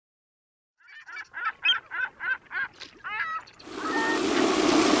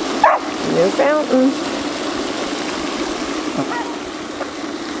fountain.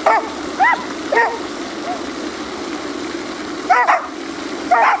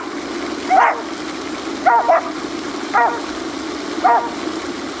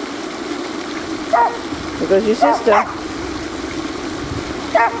 There goes your sister.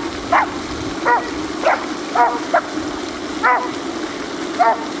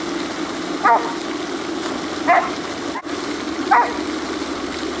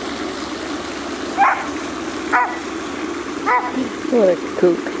 What a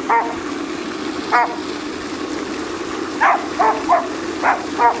kook.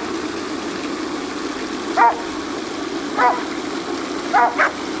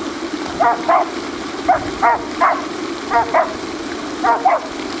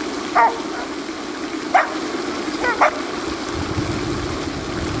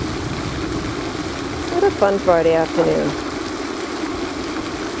 What a fun Friday afternoon.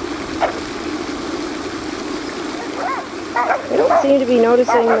 I don't seem to be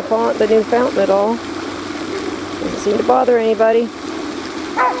noticing the new fountain at all. Doesn't seem to bother anybody.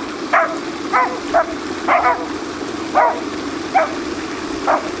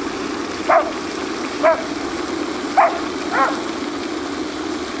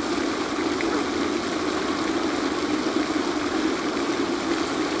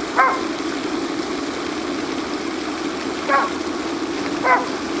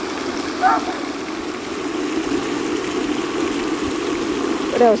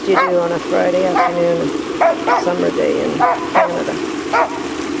 What else do you do on a Friday afternoon, a summer day in Canada?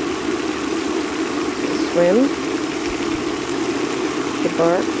 You swim, you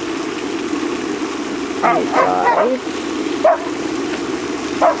bark, you dive,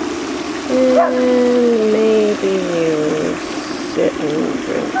 and maybe you sit and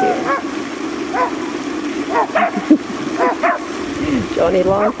drink beer. Johnny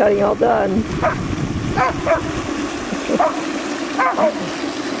Long cutting all done.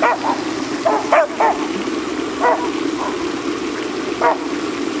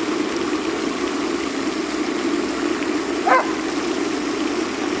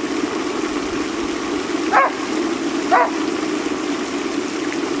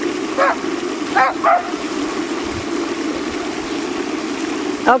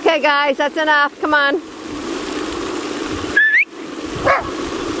 Okay guys, that's enough. Come on.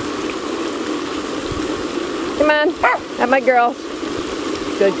 Come on. Have my girl.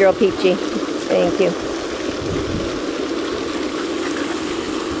 Good girl, Peachy. Thank you.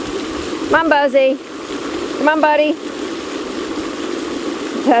 Come on, Buzzy. Come on, buddy.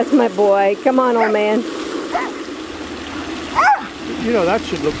 That's my boy. Come on, old man. You know, that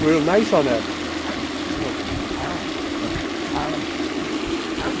should look real nice on that.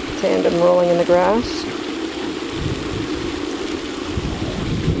 Tandem rolling in the grass.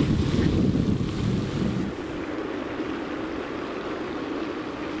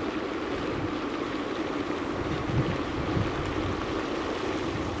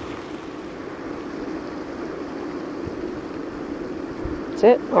 That's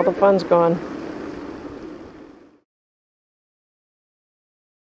it. All the fun's gone.